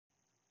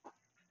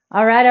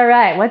All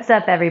right. What's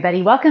up,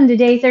 everybody? Welcome to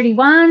day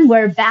 31.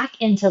 We're back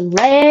into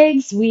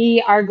legs.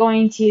 We are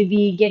going to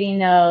be getting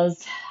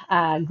those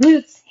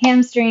glutes,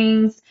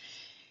 hamstrings,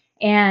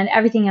 and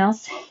everything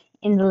else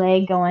in the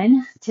leg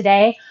going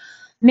today.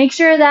 Make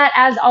sure that,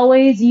 as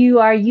always, you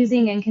are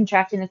using and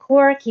contracting the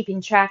core,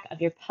 keeping track of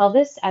your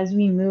pelvis as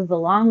we move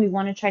along. We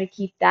want to try to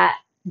keep that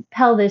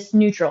pelvis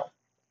neutral.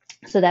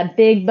 So that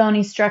big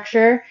bony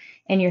structure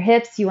in your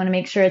hips, you want to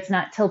make sure it's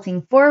not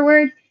tilting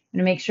forward. You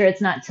want to make sure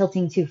it's not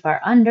tilting too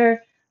far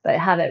under, but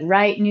have it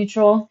right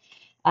neutral,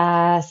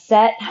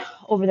 set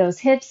over those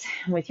hips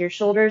with your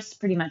shoulders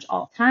pretty much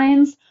all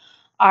times.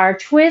 Our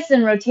twists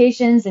and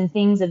rotations and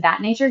things of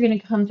that nature are going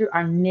to come through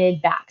our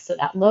mid back. So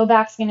that low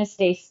back is going to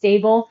stay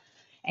stable,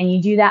 and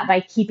you do that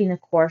by keeping the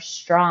core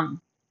strong,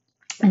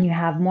 and you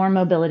have more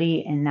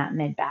mobility in that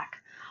mid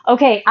back.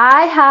 Okay,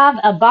 I have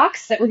a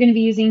box that we're going to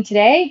be using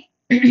today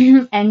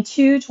and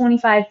two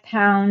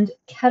 25-pound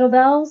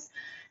kettlebells.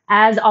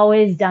 As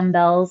always,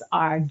 dumbbells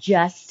are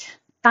just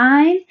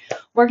fine.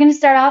 We're going to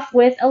start off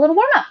with a little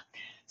warm-up.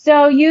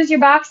 So use your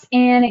box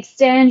and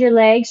extend your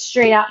legs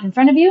straight out in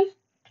front of you.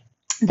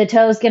 The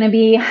toe is going to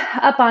be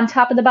up on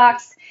top of the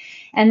box,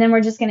 and then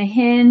we're just going to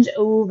hinge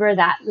over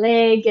that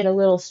leg, get a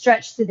little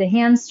stretch through the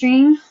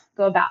hamstring,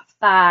 go about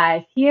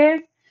 5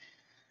 here.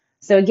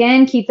 So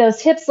again, keep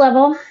those hips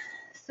level.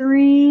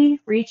 3,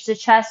 reach the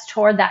chest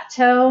toward that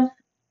toe.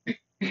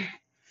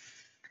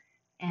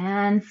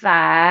 And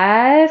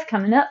 5,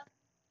 coming up.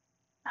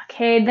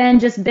 Okay, then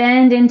just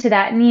bend into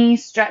that knee,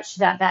 stretch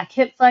that back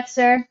hip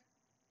flexor.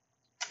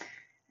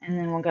 And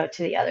then we'll go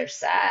to the other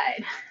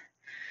side.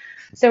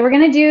 So we're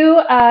going to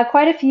do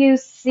quite a few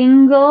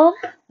single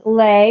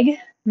leg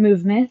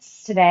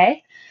movements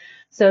today.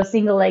 So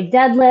single leg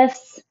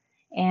deadlifts,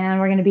 and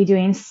we're going to be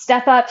doing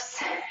step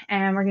ups,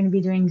 and we're going to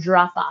be doing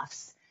drop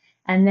offs.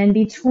 And then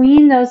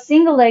between those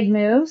single leg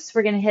moves,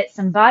 we're going to hit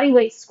some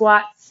bodyweight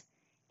squats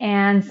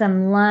and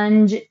some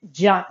lunge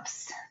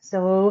jumps.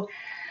 So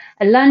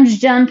a lunge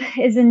jump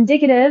is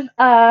indicative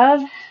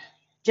of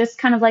just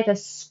kind of like a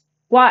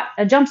squat,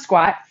 a jump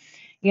squat.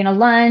 You're going to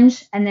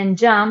lunge and then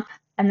jump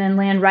and then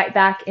land right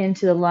back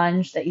into the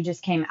lunge that you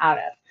just came out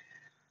of.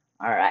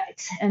 All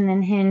right, and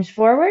then hinge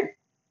forward.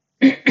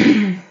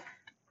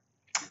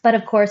 But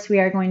of course,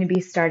 we are going to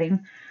be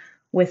starting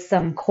with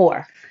some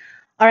core.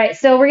 All right,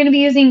 so we're going to be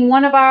using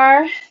one of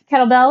our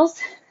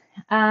kettlebells.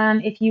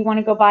 If you want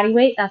to go body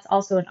weight, that's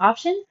also an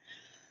option.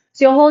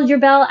 So you'll hold your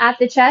bell at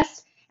the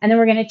chest, and then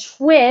we're going to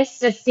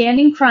twist a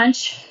standing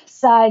crunch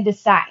side to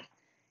side.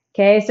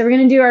 Okay, so we're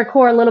going to do our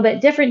core a little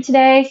bit different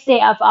today. Stay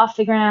up off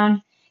the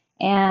ground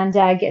and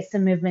get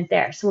some movement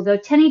there. So we'll go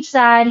 10 each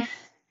side,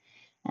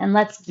 and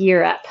let's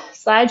gear up.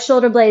 Slide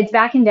shoulder blades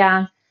back and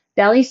down,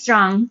 belly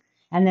strong,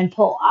 and then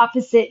pull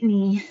opposite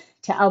knee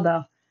to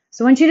elbow.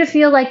 So I want you to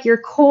feel like your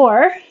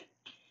core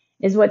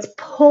is what's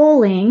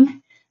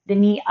pulling the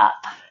knee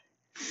up.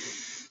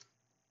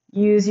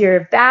 Use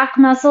your back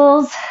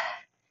muscles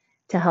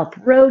to help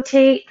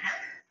rotate.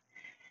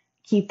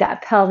 Keep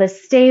that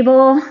pelvis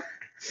stable.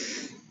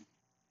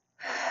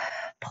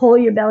 Pull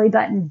your belly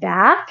button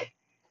back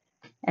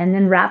and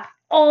then wrap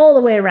all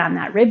the way around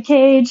that rib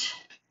cage.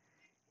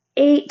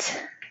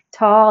 8,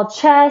 tall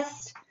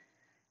chest.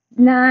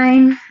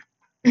 9,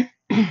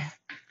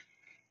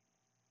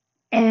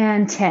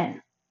 and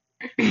 10.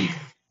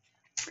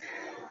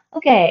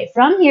 Okay,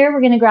 from here,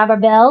 we're going to grab our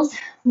bells,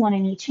 one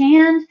in each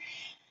hand.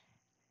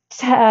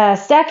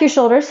 Stack your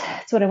shoulders,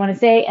 that's what I want to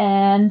say,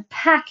 and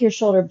pack your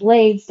shoulder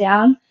blades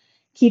down.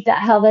 Keep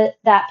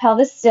that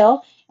pelvis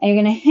still, and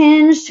you're going to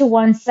hinge to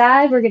one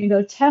side. We're going to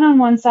go 10 on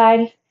one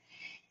side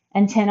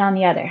and 10 on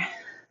the other.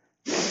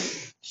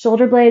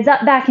 Shoulder blades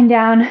up, back, and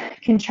down.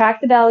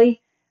 Contract the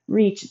belly.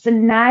 Reach. It's a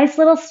nice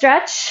little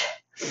stretch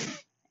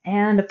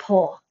and a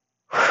pull.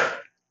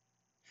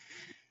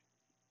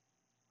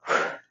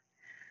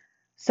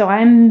 So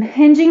I'm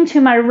hinging to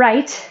my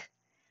right,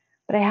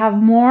 but I have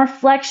more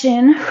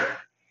flexion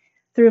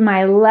through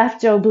my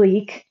left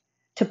oblique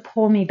to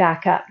pull me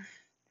back up.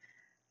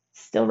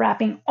 Still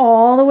wrapping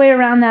all the way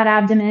around that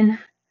abdomen.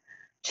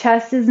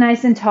 Chest is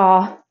nice and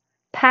tall.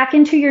 Pack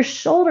into your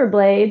shoulder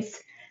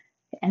blades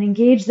and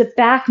engage the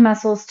back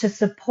muscles to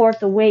support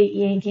the weight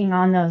yanking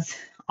on those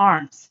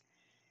arms.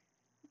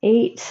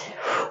 8,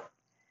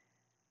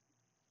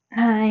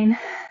 9,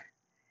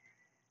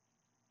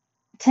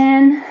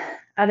 10,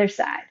 other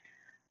side.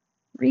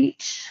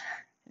 Reach,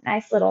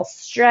 nice little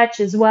stretch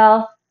as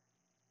well.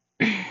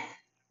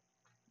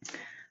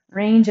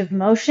 Range of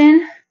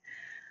motion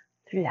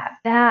through that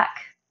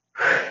back.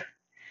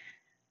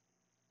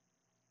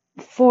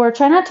 4,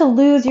 try not to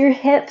lose your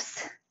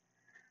hips.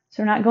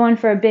 So we're not going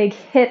for a big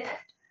hip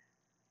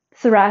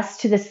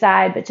thrust to the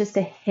side, but just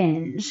a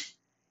hinge.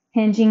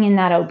 Hinging in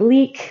that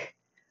oblique.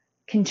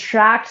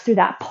 Contract through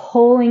that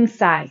pulling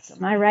side. So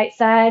my right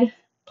side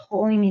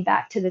pulling me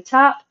back to the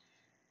top.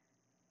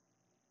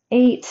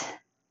 8,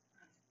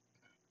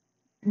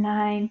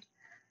 9,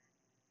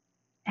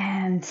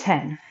 and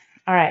 10.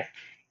 All right,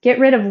 get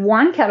rid of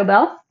one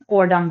kettlebell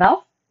or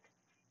dumbbell.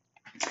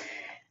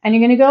 And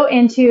you're going to go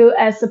into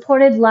a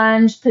supported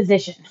lunge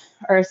position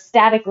or a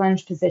static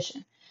lunge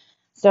position.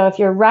 So if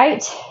your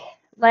right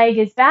leg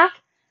is back,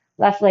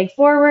 left leg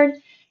forward,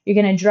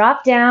 you're going to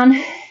drop down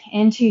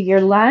into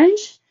your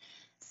lunge,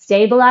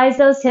 stabilize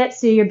those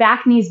hips so your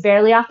back knee's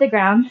barely off the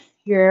ground,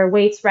 your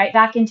weight's right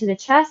back into the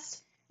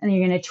chest, and then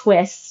you're going to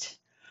twist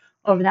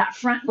over that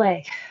front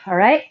leg. All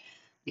right?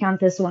 Count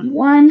this one.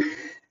 1,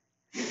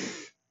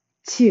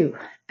 2.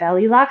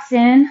 Belly locks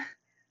in.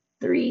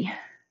 3,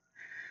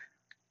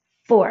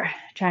 4.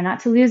 Try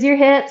not to lose your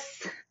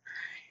hips.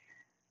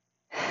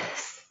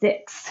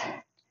 6,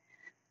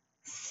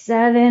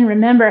 7.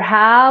 Remember,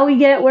 how we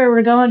get where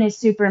we're going is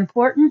super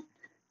important.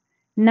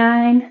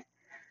 9,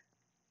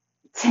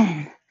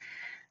 10.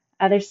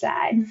 Other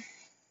side.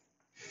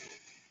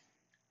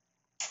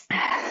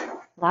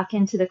 Lock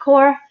into the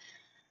core.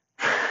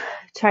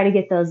 Try to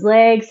get those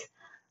legs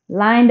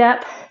lined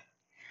up.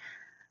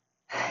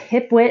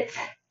 Hip width.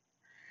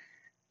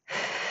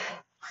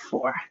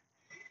 4.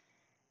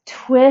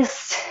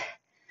 Twist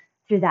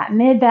through that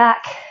mid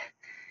back.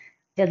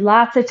 Did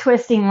lots of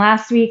twisting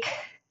last week.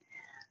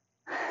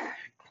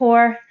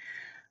 Core,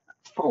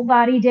 full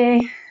body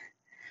day.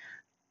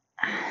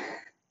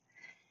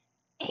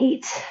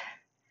 8,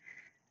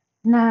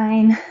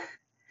 9,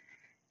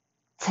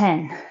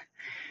 10.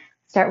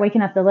 Start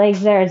waking up the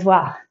legs there as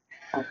well.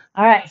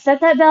 All right,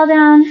 set that bell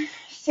down.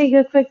 Just take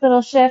a quick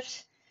little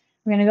shift.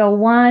 We're going to go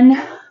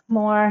one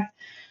more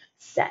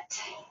set.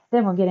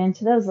 Then we'll get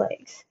into those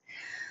legs.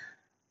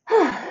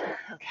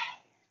 Okay.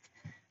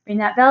 Bring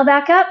that bell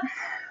back up.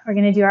 We're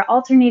going to do our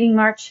alternating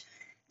march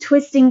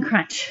twisting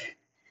crunch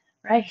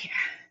right here.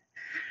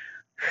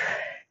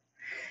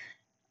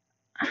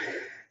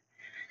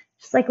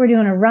 Just like we're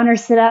doing a runner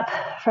sit-up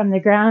from the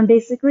ground,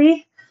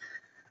 basically.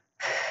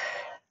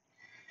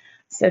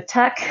 So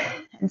tuck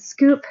and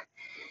scoop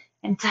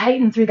and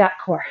tighten through that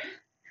core.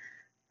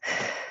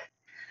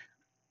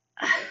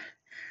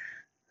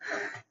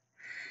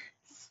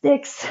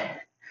 6,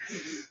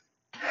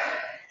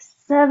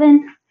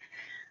 7,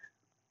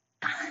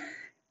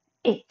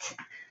 8,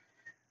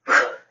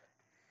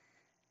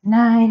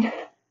 9,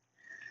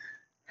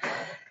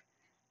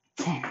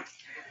 10.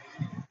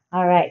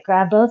 All right,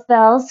 grab both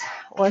bells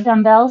or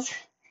dumbbells.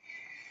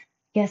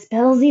 Guess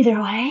bells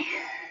either way.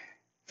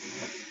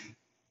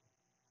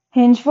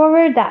 Hinge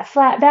forward, that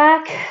flat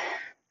back.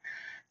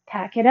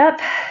 Pack it up.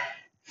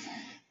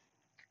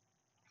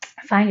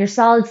 Find your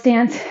solid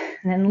stance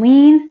and then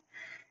lean,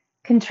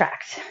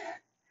 contract.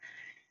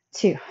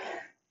 2,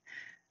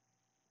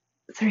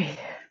 3.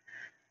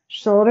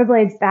 Shoulder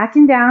blades back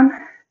and down.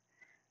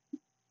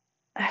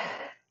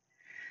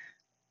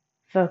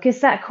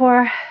 Focus that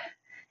core,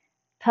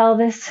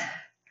 pelvis,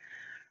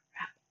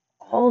 wrap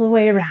all the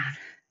way around.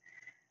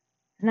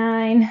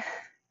 9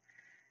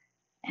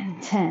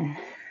 and 10.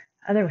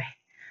 Other way.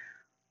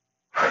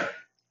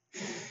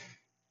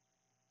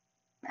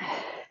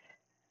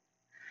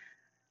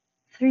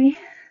 3,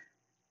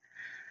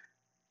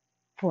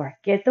 4.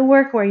 Get the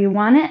work where you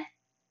want it.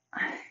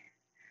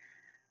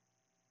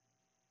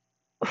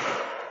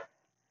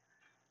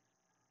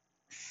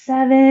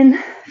 7.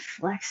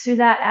 Flex through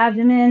that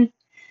abdomen.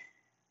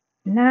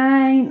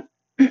 9,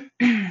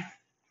 10.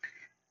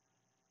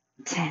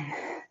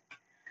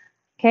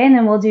 Okay, and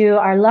then we'll do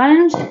our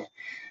lunge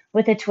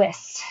with a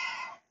twist.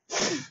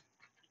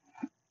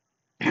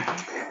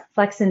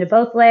 Flex into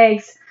both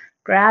legs.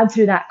 Grab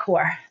through that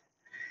core.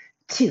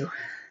 2,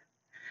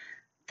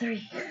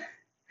 3,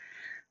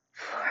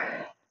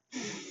 4,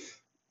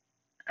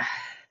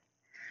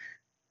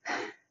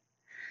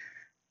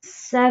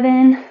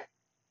 7,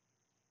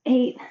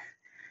 8,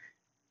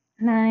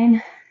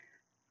 9,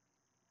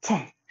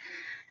 10.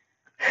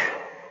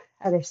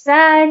 Other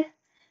side.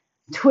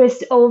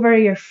 Twist over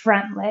your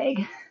front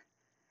leg.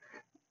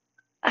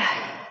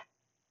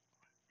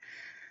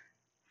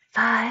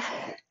 5,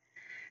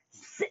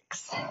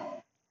 6.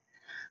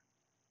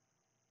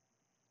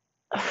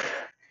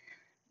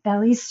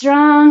 Belly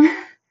strong.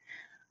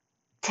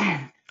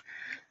 10.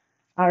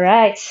 All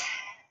right.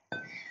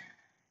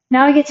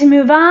 Now we get to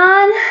move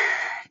on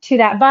to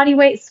that body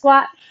weight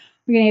squat.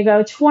 We're going to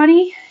go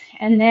 20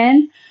 and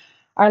then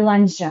our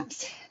lunge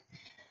jumps.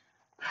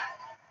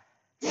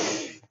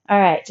 All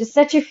right, just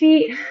set your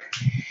feet.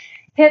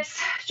 Hips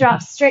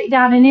drop straight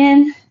down and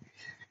in.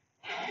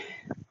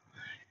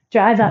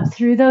 Drive up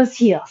through those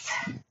heels.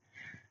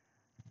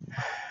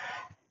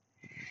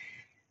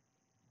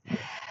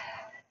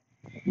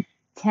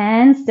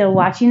 10, still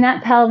watching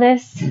that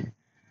pelvis.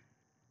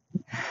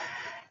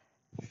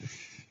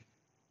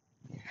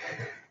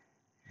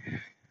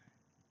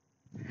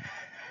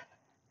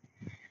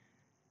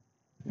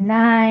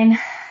 9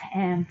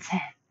 and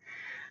 10.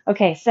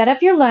 Okay, set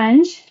up your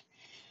lunge.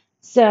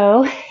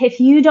 So if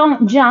you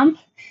don't jump,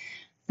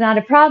 it's not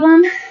a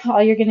problem.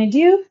 All you're going to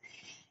do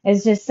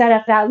is just set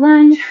up that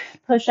lunge,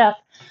 push up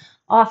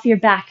off your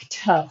back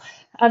toe.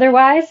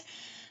 Otherwise,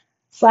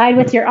 slide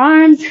with your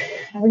arms,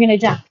 and we're going to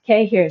jump.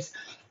 Okay, here's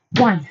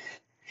 1,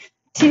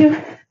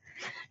 2,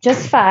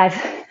 just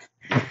 5,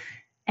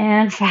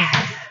 and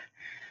 5.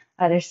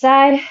 Other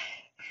side,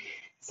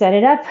 Set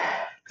it up.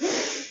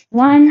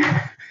 1,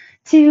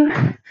 2,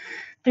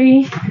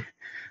 3,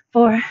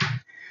 4,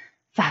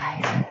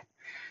 5.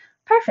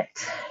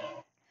 Perfect.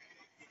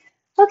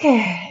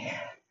 Okay.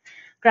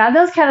 Grab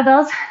those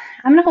kettlebells.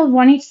 I'm going to hold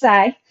one each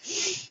side.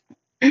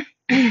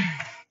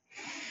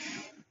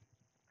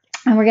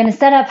 And we're going to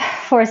set up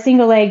for a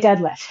single leg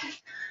deadlift.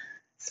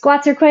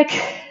 Squats are quick.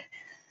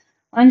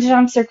 Lunge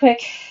jumps are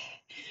quick.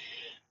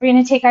 We're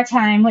going to take our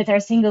time with our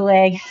single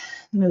leg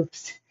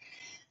moves.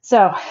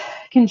 So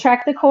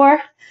contract the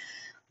core.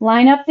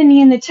 Line up the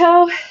knee and the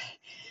toe.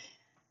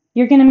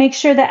 You're going to make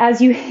sure that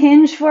as you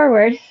hinge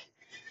forward,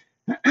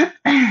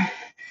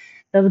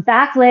 the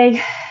back leg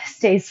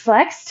stays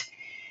flexed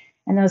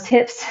and those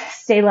hips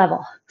stay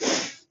level.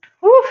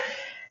 Woo.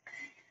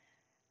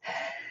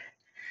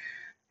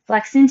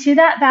 Flex into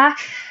that back.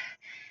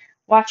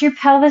 Watch your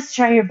pelvis.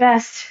 Try your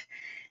best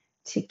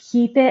to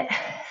keep it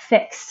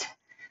fixed.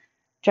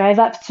 Drive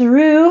up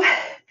through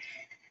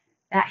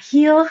that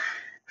heel.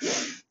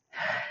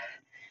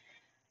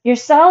 You're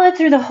solid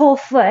through the whole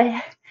foot.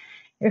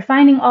 You're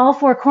finding all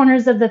 4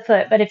 corners of the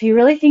foot. But if you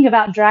really think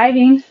about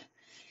driving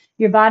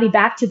your body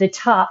back to the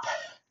top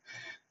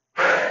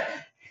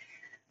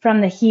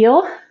from the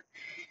heel,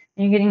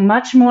 you're getting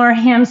much more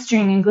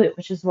hamstring and glute,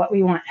 which is what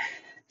we want.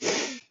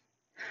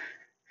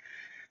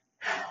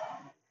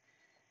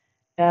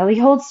 Belly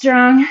hold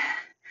strong.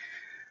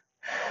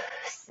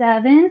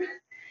 7,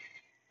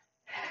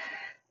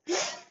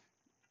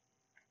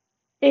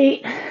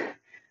 8.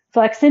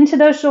 Flex into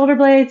those shoulder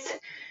blades,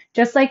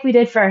 just like we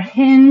did for our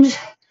hinge.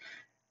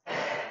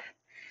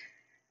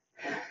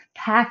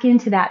 Pack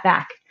into that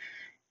back.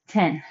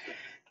 10.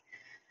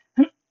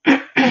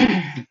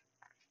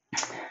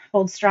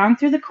 Hold strong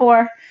through the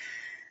core.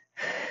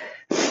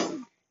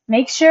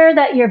 Make sure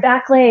that your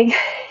back leg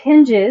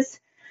hinges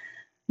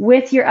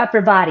with your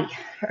upper body,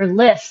 or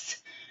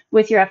lifts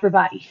with your upper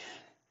body.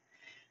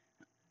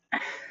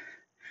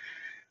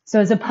 So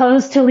as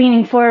opposed to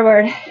leaning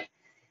forward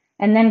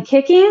and then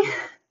kicking,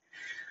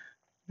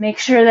 make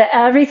sure that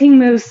everything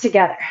moves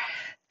together.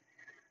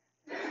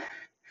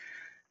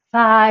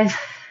 5,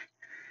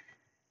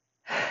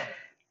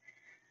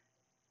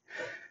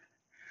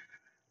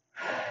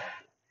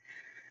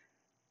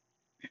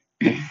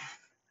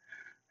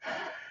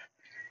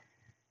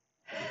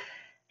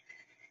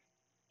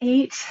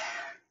 8.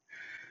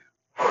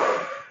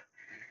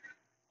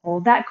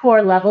 Hold that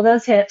core, level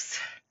those hips.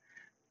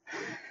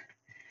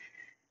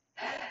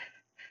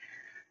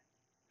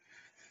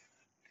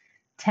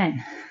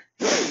 10.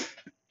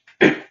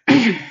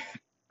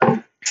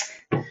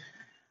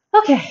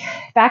 Okay,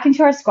 back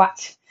into our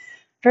squats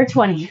for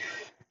 20.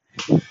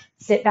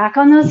 Sit back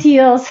on those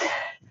heels.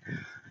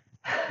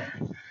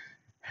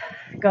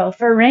 Go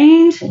for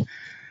range.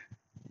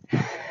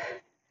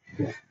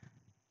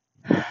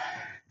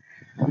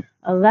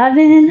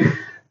 11.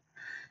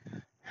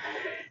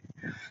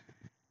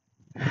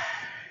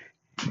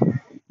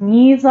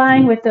 Knees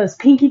lying with those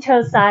pinky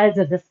toe sides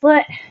of the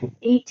foot.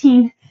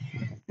 18,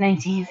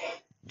 19,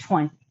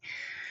 20.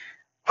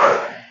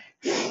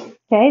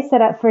 Okay,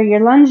 set up for your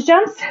lunge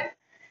jumps.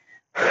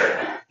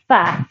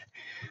 5,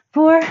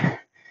 4,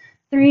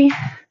 3,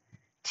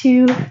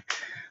 2,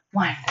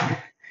 1.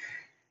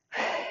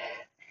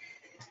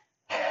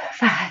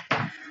 5,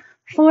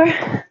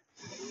 4.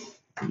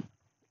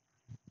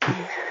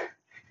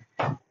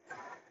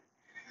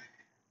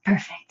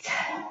 Perfect.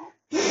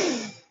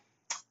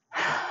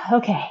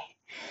 Okay.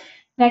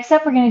 Next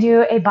up, we're going to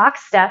do a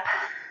box step.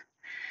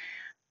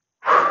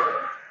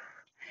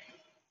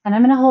 And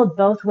I'm going to hold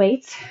both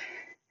weights.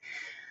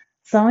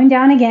 Slowing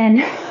down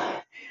again.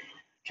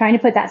 Trying to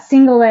put that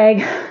single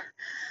leg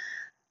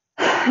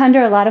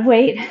under a lot of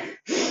weight.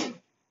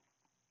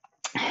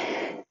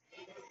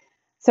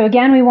 So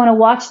again, we want to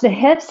watch the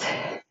hips,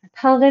 the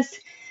pelvis,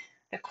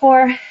 the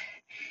core,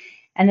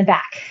 and the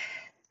back.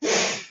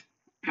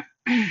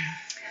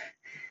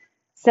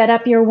 Set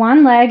up your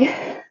one leg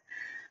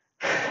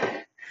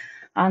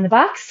on the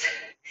box.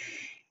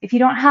 If you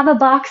don't have a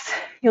box,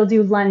 you'll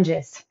do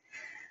lunges.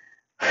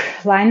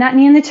 Line that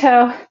knee and the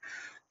toe.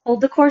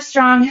 Hold the core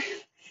strong.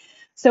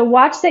 So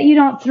watch that you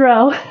don't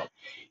throw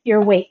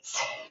your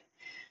weights.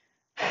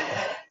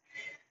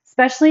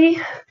 Especially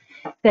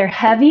if they're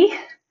heavy.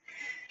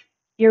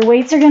 Your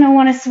weights are going to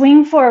want to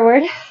swing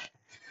forward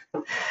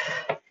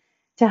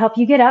to help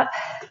you get up.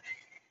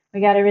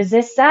 We got to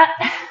resist that.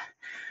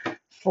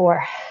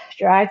 4.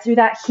 Drive through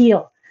that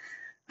heel.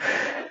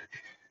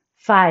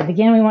 5.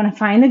 Again, we want to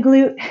find the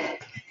glute,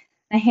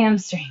 the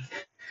hamstring.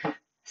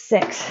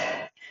 6.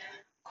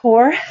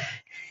 Core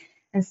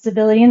and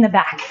stability in the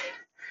back.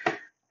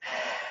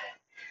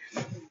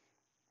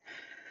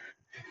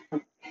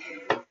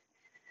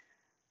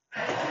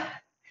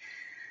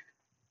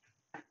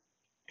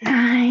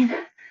 9.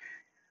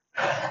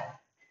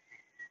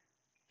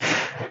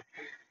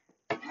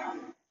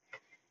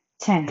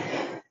 10.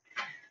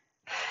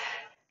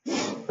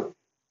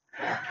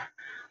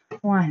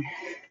 1.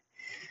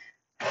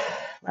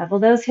 Level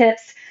those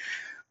hips.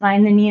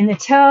 Line the knee and the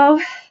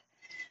toe.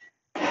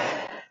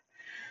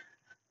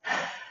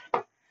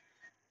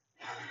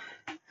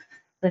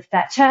 Lift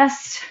that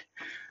chest.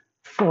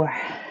 4.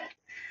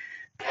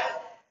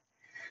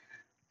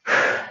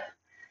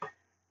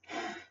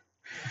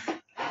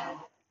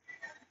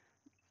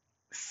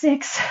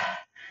 6.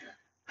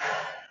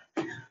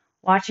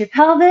 Watch your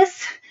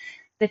pelvis,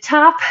 the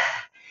top,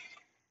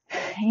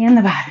 and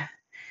the bottom.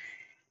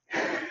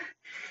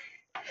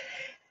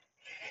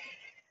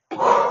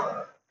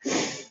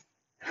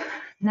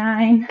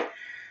 9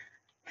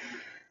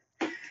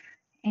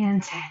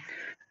 and 10.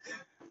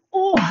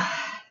 Oh.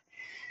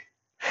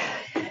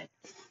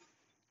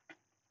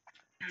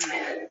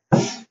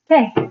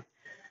 Okay,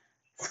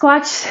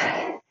 squats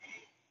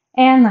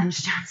and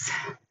lunge jumps.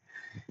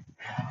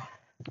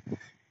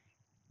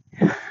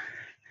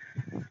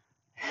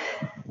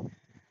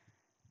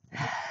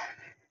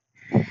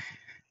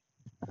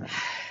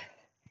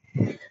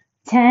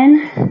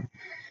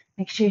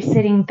 Make sure you're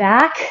sitting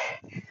back.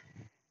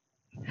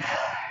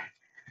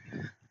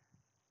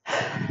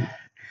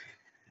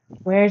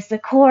 Where's the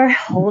core?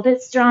 Hold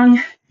it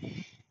strong.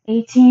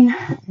 18,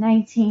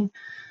 19,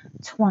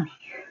 20.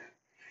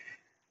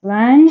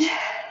 Lunge.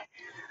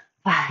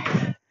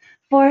 5,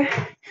 4,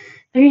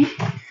 3,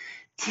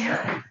 2,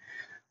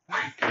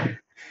 1.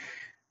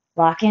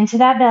 Lock into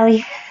that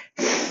belly.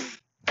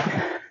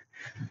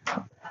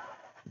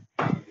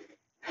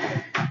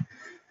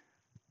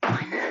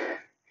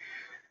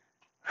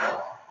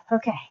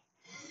 Okay.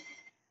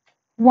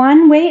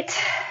 One weight.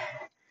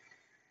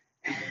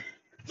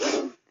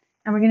 And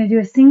we're going to do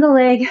a single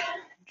leg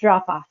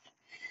drop off.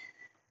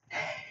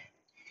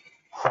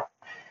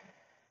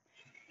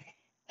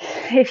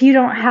 If you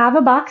don't have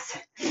a box,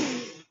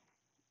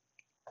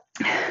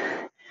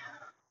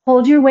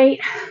 hold your weight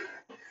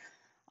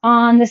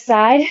on the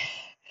side,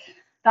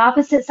 the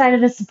opposite side of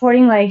the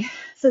supporting leg.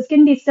 So it's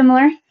going to be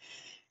similar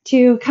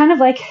to kind of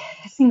like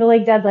a single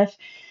leg deadlift,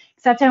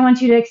 except I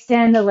want you to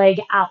extend the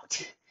leg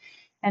out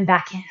and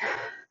back in.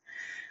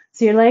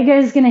 So your leg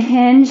is going to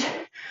hinge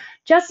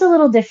just a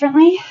little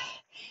differently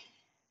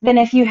than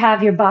if you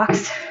have your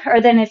box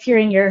or than if you're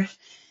in your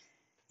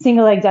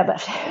single leg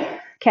deadlift.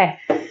 Okay,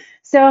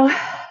 so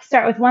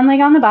start with one leg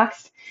on the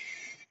box.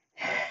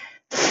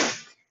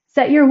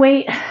 Set your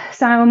weight.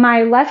 So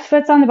my left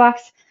foot's on the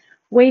box,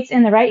 weight's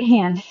in the right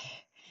hand.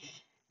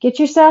 Get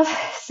yourself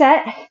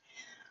set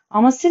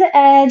almost to the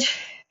edge.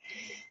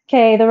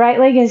 Okay, the right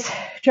leg is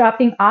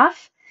dropping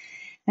off,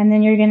 and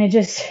then you're going to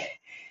just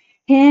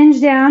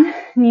hinge down,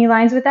 knee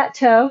lines with that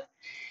toe,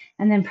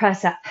 and then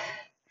press up.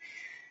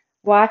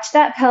 Watch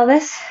that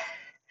pelvis.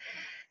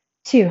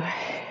 2.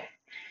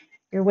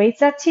 Your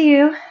weight's up to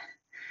you.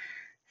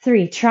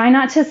 3. Try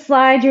not to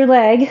slide your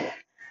leg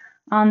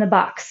on the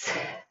box.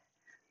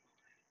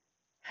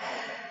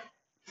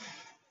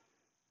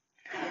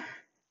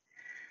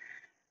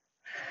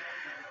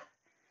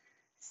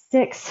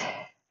 6.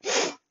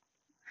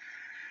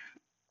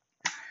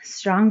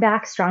 Strong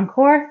back, strong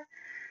core.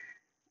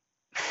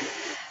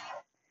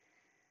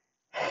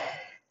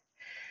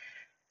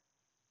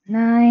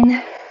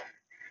 9.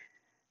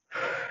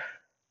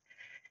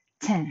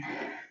 10.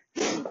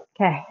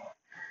 Okay.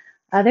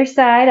 Other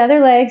side, other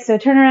leg. So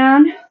turn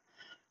around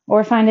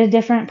or find a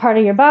different part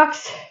of your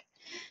box.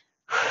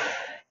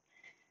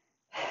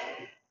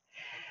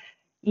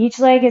 Each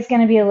leg is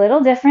going to be a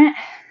little different.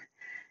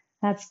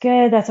 That's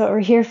good. That's what we're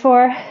here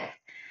for.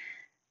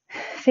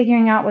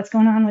 Figuring out what's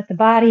going on with the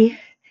body.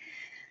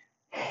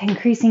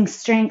 Increasing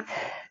strength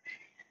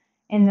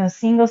in those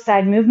single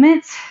side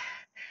movements.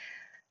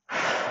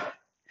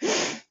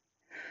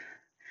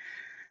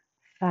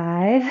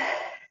 5.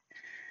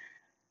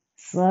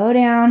 Slow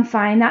down.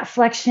 Find that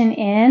flexion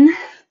in.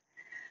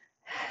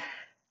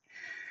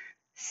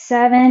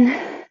 7.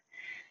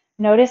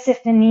 Notice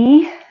if the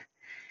knee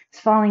is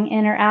falling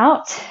in or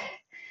out.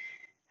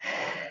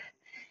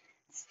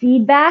 It's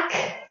feedback.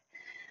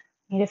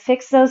 We need to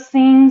fix those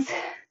things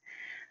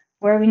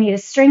where we need to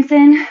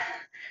strengthen.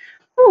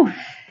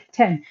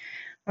 10.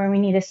 Where we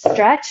need to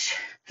stretch.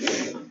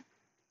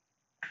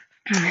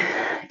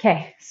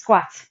 Okay,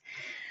 squats.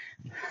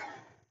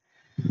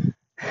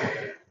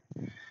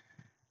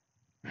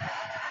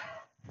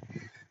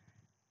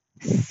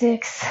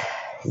 6,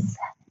 7.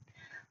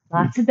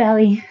 Lots of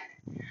belly.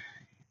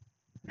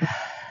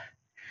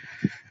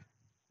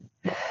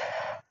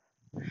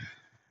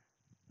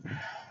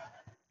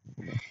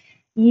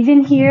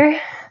 Even here,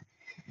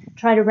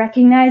 try to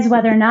recognize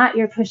whether or not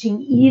you're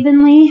pushing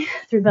evenly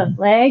through both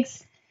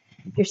legs.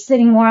 If you're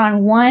sitting more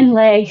on one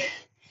leg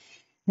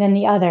than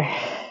the other.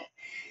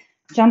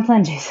 Jump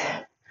lunges.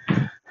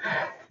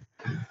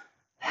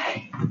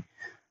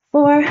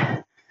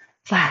 4,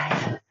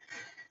 5.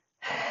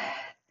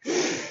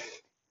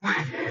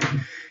 1,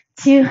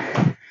 2,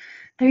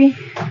 3,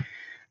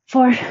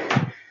 4,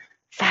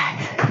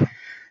 5.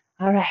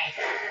 All right.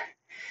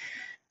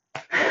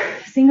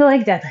 Single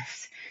leg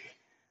deadlifts.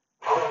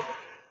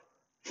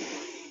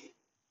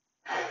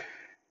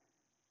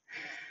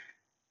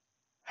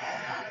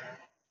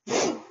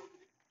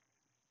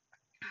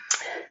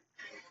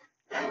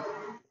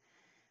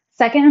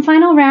 Second and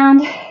final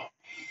round.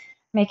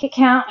 Make it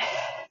count.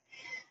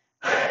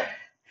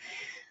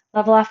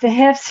 Level off the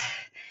hips,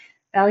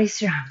 belly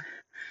strong.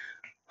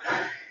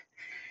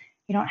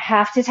 You don't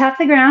have to tap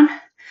the ground.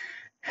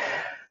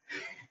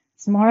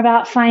 It's more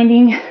about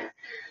finding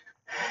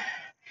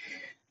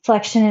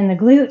flexion in the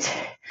glute,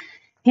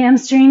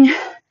 hamstring,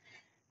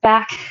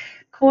 back,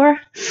 core.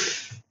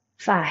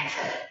 5,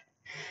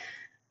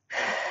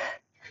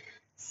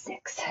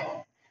 6.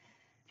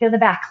 Feel the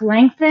back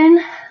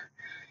lengthen.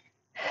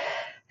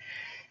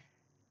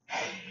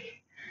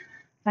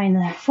 Find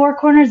the four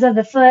corners of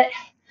the foot.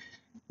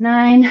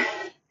 9,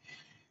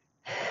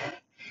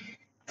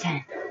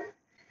 10.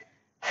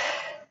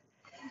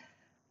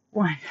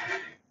 1.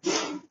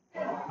 If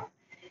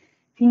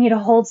you need to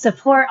hold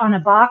support on a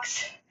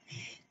box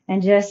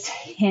and just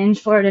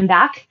hinge forward and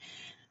back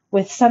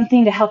with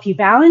something to help you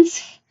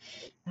balance,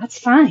 that's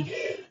fine.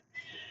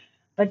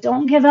 But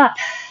don't give up.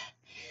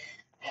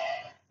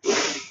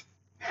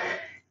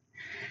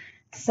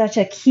 Such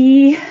a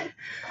key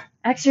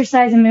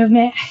exercise and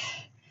movement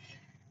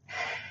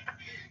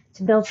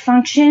to build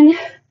function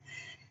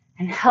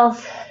and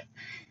health,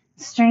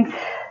 strength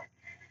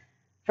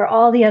for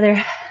all the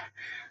other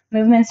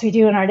movements we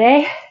do in our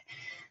day.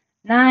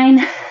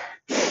 9,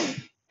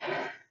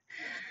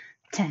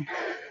 10.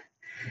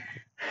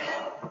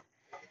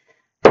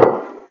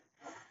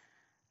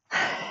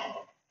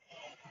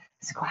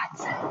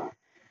 Squats.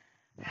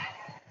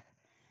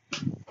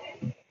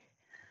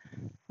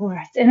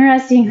 4. It's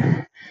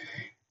interesting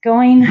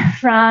going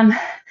from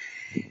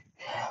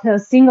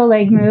those single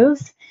leg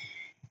moves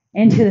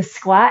into the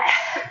squat.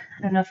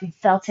 I don't know if you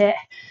felt it.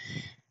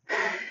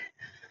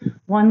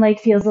 One leg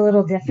feels a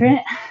little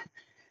different.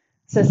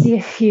 So see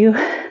if you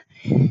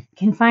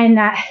can find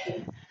that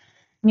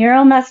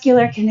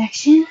neuromuscular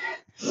connection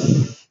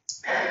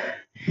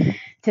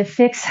to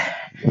fix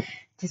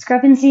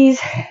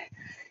discrepancies.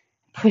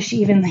 Push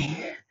evenly.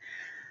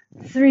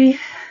 3,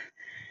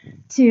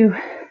 2,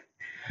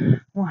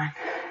 1.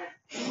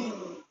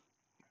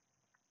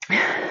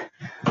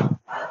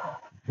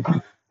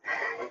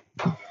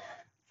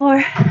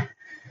 4,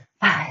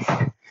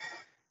 5.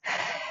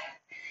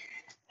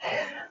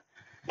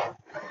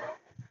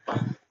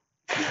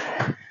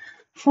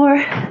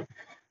 4,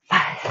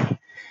 5.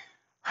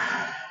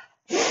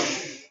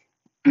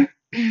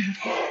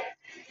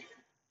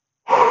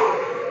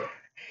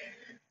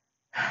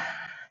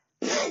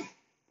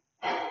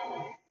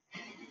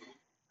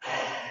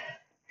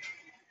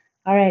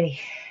 Alrighty.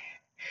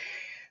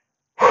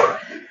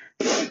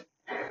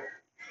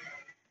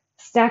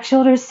 Stack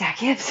shoulders, stack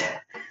hips.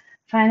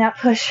 Find that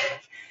push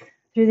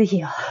through the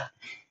heel.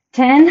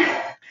 10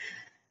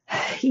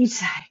 each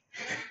side.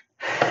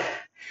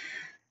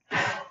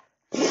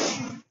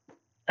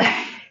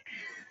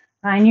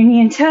 Find your knee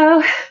and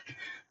toe.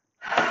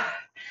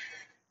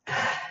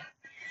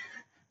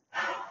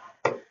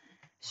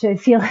 Should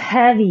feel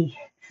heavy.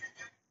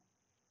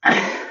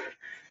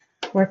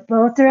 Work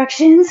both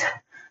directions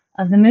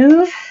of the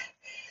move.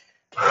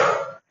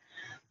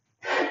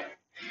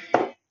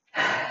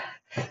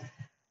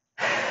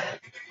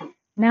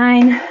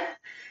 9,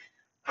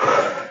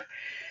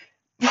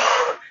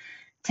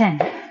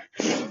 10.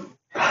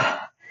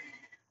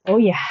 Oh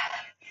yeah,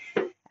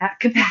 at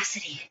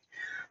capacity.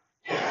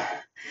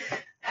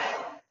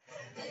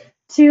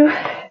 2,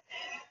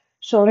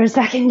 shoulders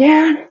back and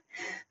down.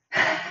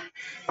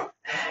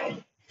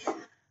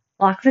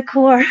 Lock the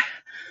core.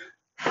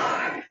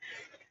 4,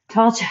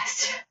 tall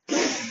chest.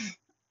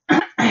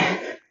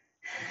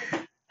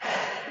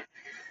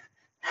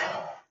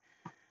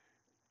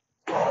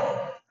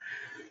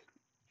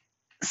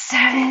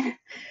 7.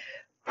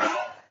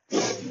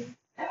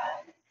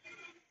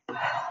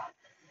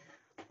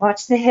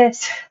 Watch the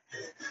hips.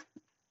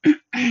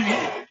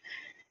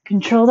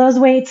 Control those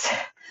weights.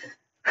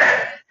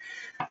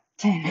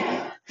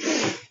 10.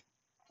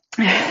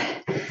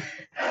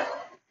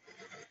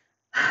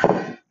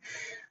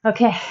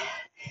 Okay,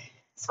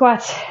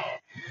 squats.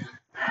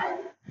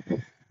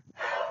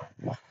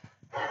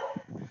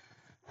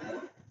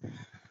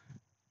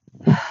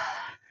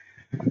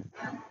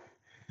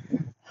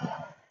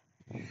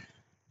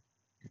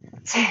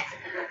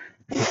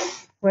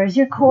 Where's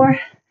your core?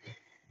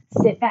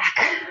 Sit back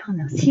on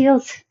those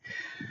heels.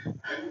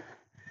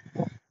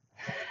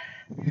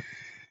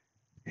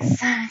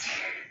 17,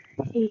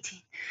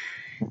 18,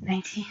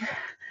 19,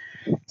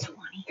 20.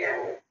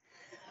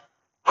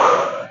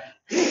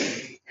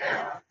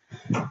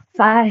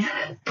 5,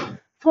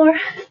 4.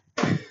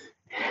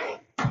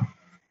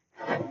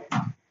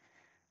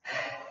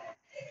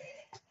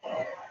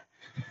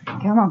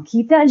 Come on,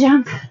 keep that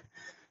jump.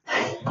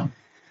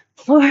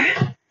 4,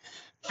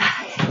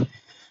 5.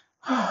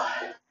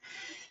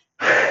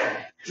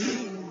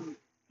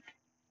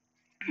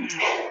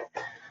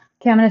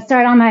 Okay, I'm going to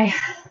start on my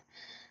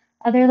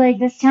other leg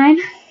this time.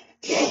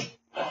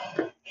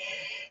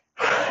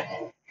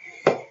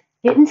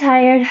 Getting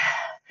tired.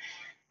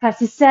 Have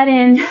to set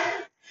in.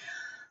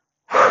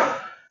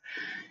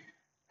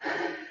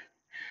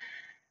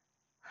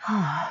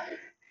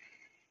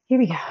 Here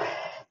we go.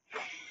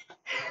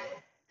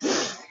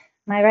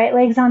 My right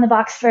leg's on the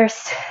box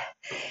first.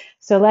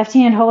 So left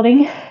hand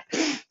holding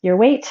your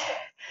weight.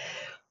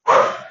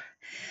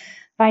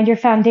 Find your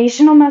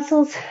foundational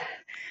muscles,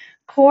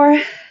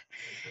 core.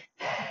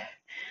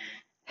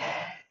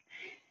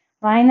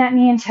 Line that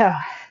knee and toe.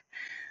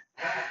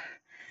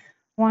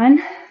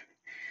 1,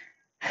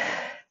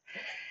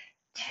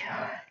 2,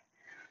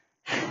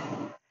 3,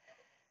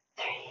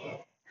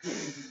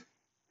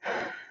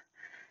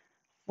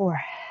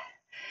 4.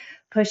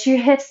 Push your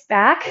hips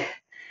back.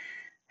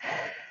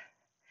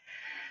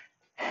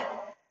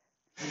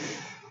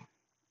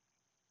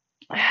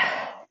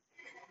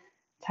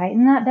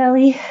 Tighten that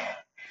belly.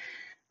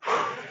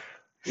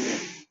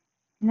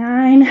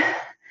 9.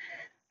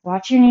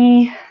 Watch your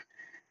knee.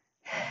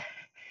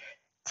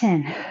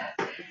 10.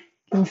 You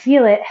can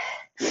feel it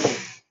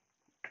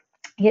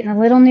getting a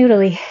little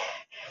noodly.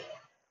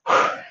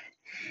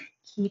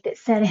 Keep it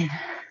set in.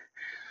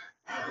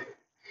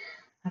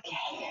 Okay.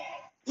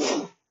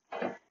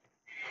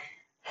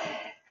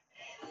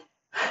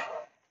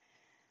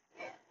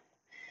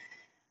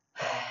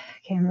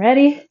 Okay, I'm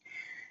ready.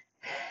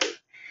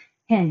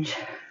 Hinge.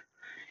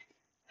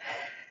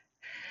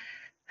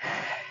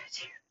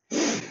 2,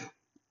 3,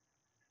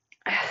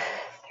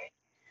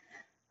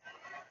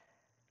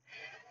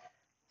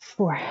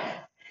 4.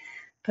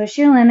 Push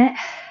your limit.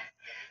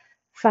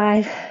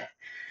 5.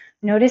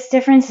 Notice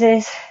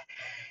differences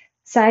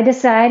side to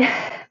side.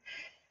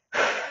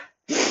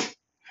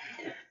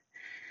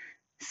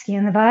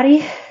 Scan the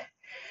body.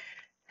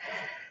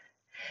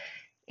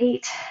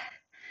 8.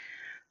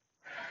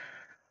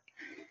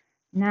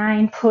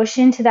 9. Push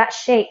into that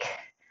shake.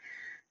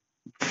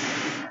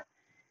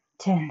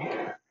 10.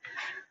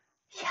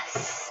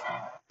 Yes.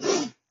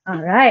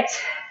 All right.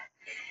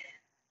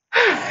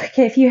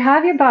 Okay, if you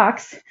have your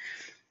box,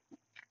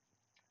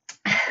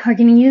 we're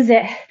going to use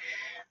it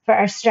for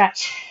our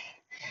stretch.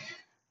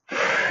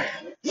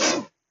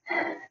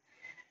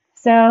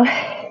 So,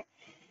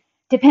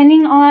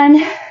 depending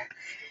on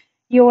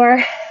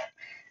your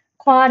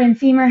quad and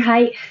femur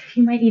height,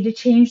 you might need to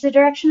change the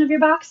direction of your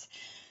box,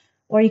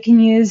 or you can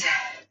use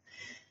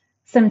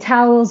some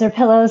towels or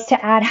pillows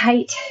to add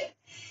height.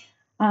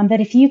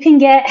 But if you can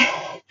get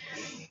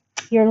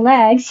your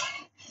legs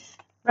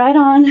right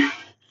on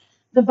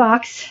the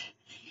box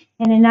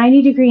in a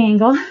 90-degree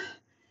angle,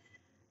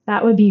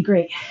 that would be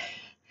great.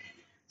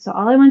 So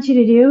all I want you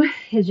to do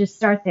is just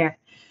start there.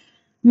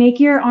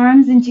 Make your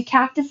arms into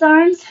cactus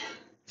arms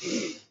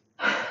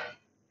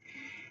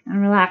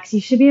and relax. You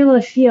should be able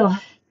to feel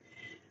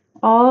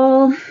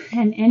all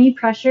and any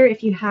pressure,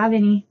 if you have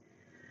any,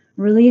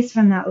 release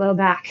from that low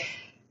back.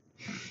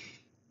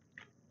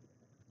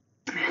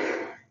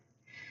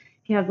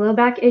 If you have low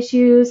back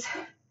issues,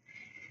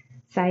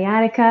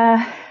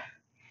 sciatica,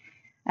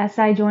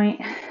 SI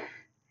joint,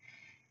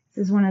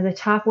 this is one of the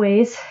top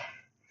ways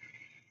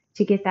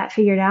to get that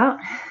figured out.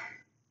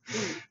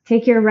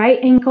 Take your right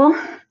ankle,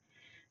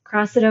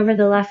 cross it over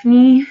the left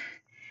knee,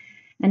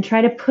 and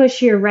try to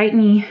push your right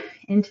knee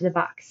into the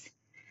box.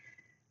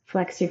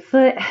 Flex your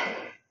foot.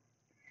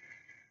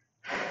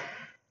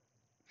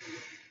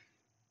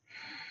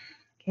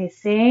 Okay,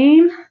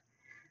 same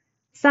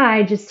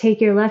side, just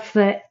take your left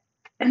foot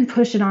and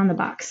push it on the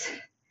box.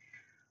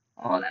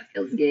 Oh, that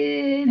feels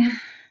good.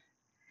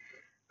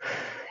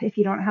 If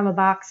you don't have a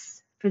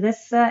box for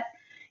this set,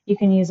 you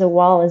can use a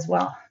wall as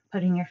well,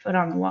 putting your foot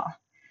on the wall.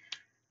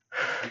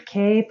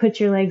 Okay, put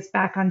your legs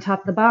back on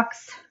top of the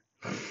box.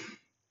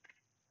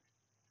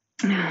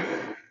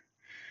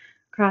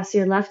 Cross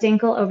your left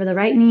ankle over the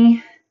right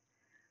knee.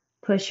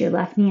 Push your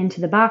left knee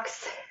into the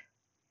box.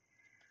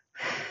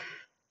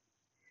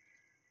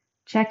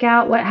 Check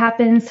out what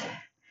happens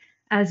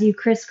as you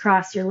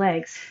crisscross your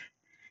legs.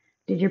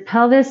 Did your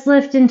pelvis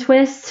lift and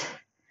twist?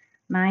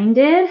 Mine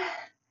did.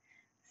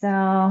 So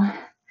I'm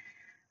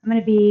going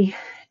to be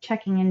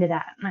checking into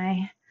that.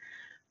 My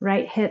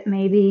right hip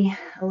may be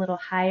a little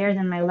higher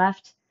than my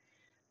left.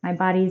 My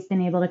body's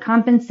been able to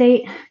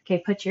compensate.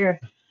 Okay, put your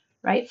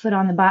right foot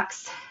on the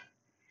box.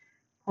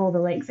 Pull the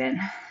legs in.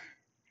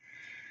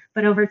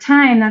 But over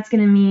time, that's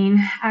going to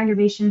mean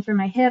aggravation for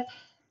my hip,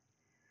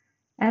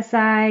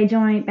 SI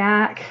joint,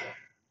 back,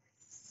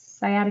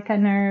 sciatica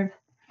nerve.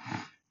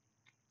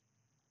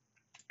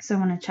 So I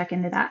want to check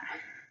into that.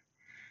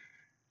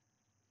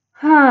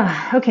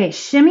 Okay,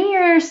 shimmy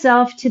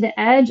yourself to the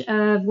edge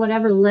of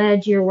whatever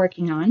ledge you're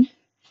working on.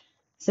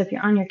 So if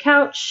you're on your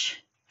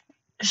couch,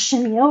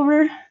 shimmy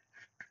over.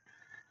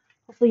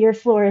 Hopefully your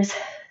floor is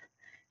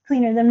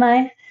cleaner than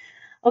mine.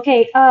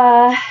 Okay,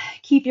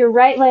 keep your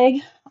right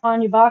leg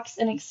on your box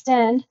and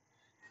extend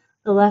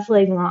the left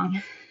leg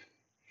long.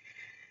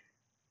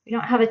 We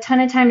don't have a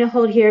ton of time to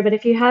hold here, but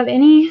if you have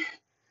any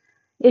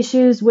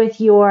issues with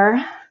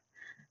your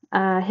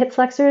hip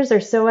flexors or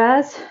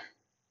psoas,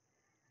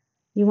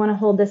 you want to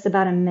hold this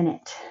about a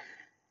minute.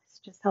 This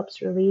just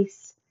helps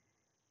release.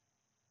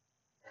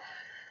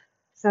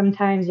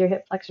 Sometimes your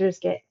hip flexors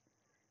get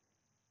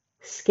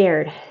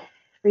scared,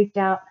 freaked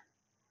out.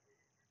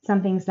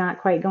 Something's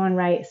not quite going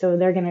right, so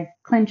they're going to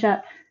clench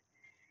up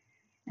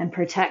and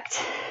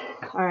protect.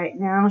 All right,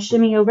 now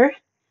shimmy over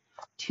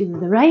to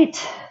the right.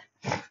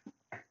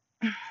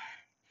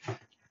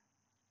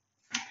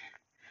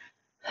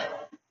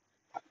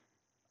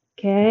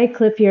 Okay,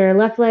 clip your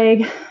left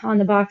leg on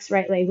the box,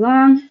 right leg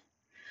long.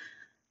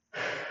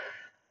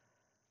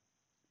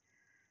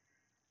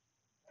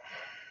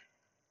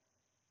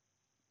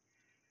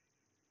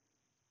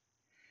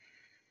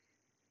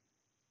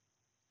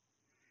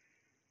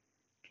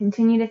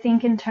 Continue to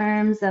think in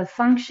terms of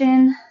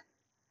function.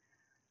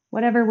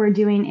 Whatever we're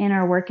doing in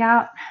our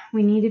workout,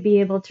 we need to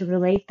be able to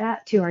relate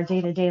that to our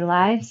day-to-day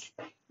lives,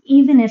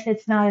 even if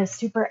it's not a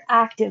super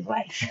active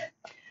life,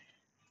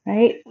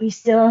 right? We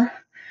still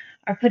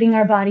are putting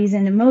our bodies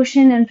into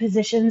motion and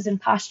positions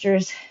and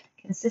postures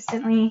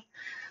consistently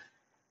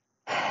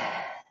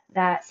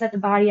that set the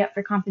body up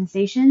for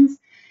compensations.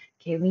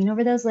 Okay, lean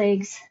over those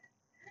legs,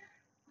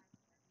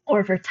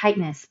 or for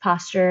tightness,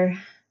 posture,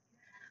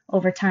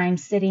 over time,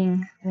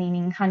 sitting,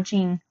 leaning,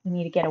 hunching. We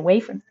need to get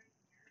away from,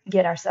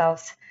 get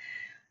ourselves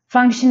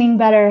functioning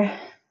better,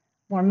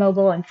 more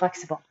mobile and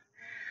flexible.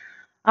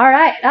 All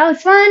right, that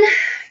was fun.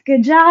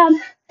 Good job.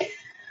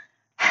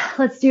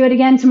 Let's do it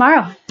again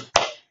tomorrow.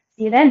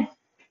 See you then.